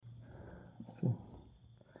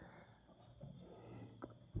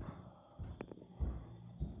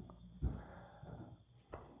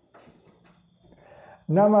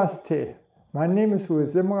Namaste. My name is Uwe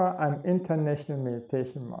Simmerer. I'm International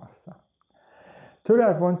Meditation Master. Today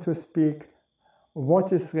I want to speak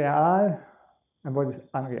what is real and what is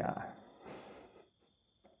unreal.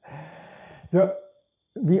 So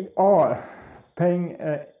we all paying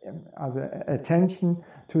attention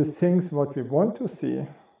to things what we want to see,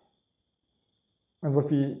 and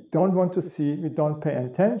what we don't want to see, we don't pay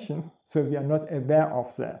attention, so we are not aware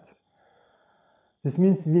of that. This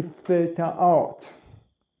means we filter out.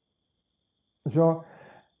 So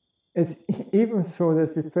it's even so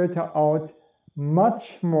that we filter out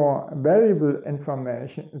much more valuable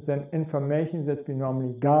information than information that we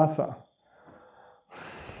normally gather.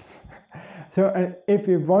 So if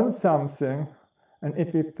we want something, and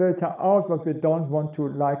if we filter out what we don't want to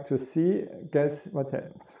like to see, guess what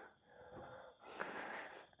happens?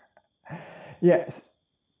 Yes,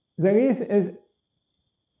 the reason is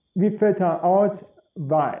we filter out.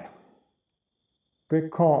 Why?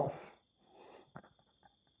 Because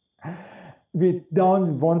we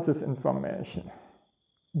don't want this information.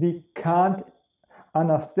 We can't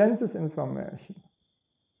understand this information.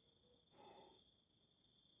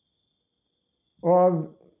 Or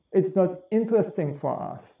it's not interesting for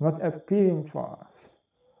us, not appealing for us.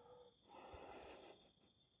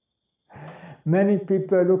 Many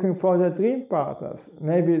people are looking for their dream partners.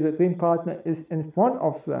 Maybe the dream partner is in front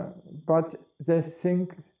of them, but they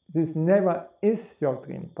think this never is your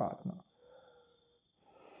dream partner.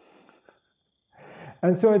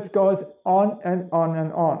 And so it goes on and on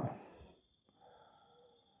and on.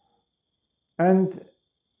 And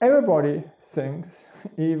everybody thinks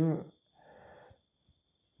even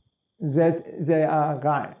that they are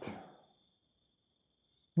right.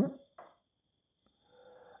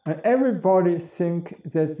 And everybody thinks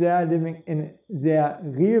that they are living in their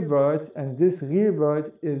real world, and this real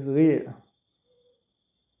world is real.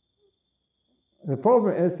 The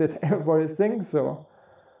problem is that everybody thinks so,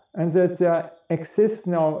 and that there exists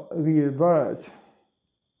no real world.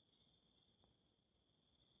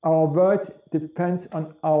 Our world depends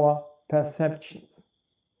on our perceptions,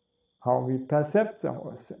 how we perceive the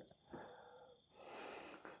whole thing.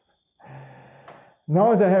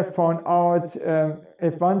 Now they have found out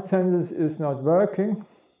if one sense is not working,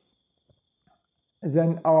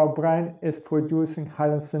 then our brain is producing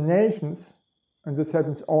hallucinations, and this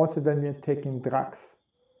happens also when we are taking drugs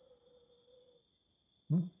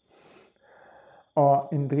or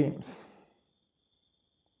in dreams.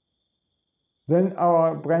 Then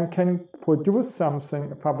our brain can produce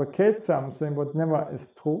something, fabricate something, what never is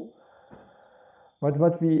true, but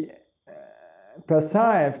what we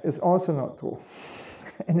perceive is also not true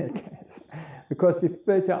in any case, because we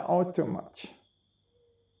filter out too much.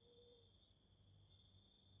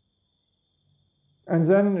 And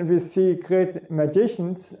then we see great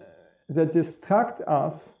magicians that distract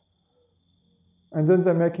us, and then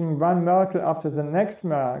they're making one miracle after the next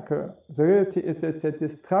miracle. The reality is that they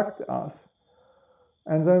distract us,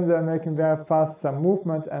 and then they're making very fast some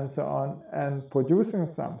movements and so on, and producing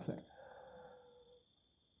something.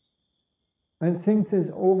 And things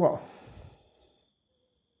is over.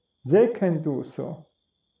 They can do so.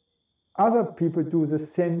 Other people do the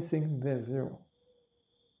same thing with you.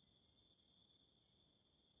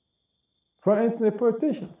 For instance, the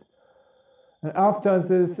politicians. And after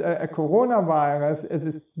this coronavirus, it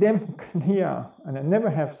is damn clear, and I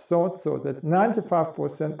never have thought so, that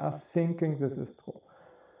 95% are thinking this is true.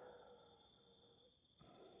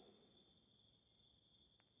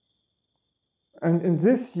 And in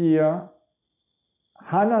this year,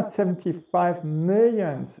 175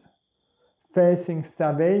 million facing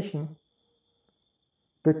starvation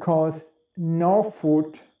because no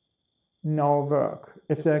food, no work.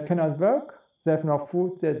 If they cannot work, they have no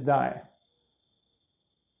food, they die.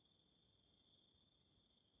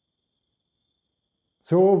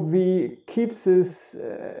 So we keep this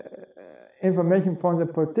information from the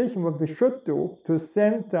politician, what we should do. To the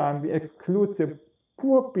same time, we exclude the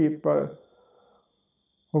poor people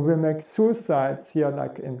who will make suicides here,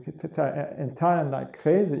 like in Thailand, like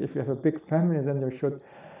crazy. If you have a big family, then you should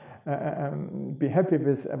be happy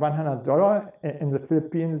with $100. In the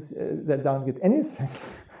Philippines, they don't get anything.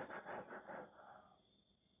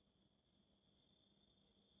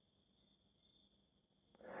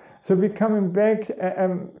 So we're coming back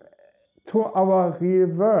to our real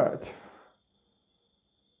world.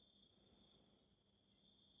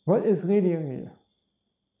 What is really real?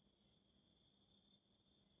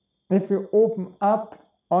 If we open up,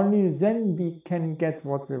 only then we can get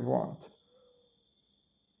what we want.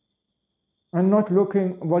 and not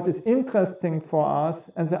looking what is interesting for us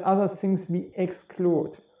and the other things we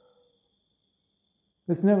exclude.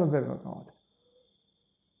 This never will work out.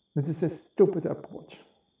 This is a stupid approach.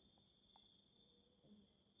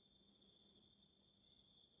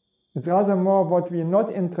 It's rather more what we're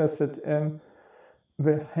not interested in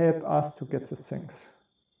will help us to get the things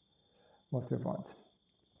what we want.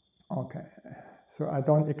 Okay, so I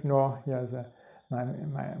don't ignore here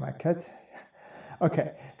my cat.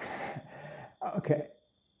 Okay, okay.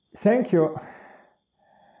 Thank you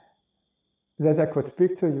that I could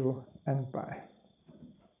speak to you, and bye.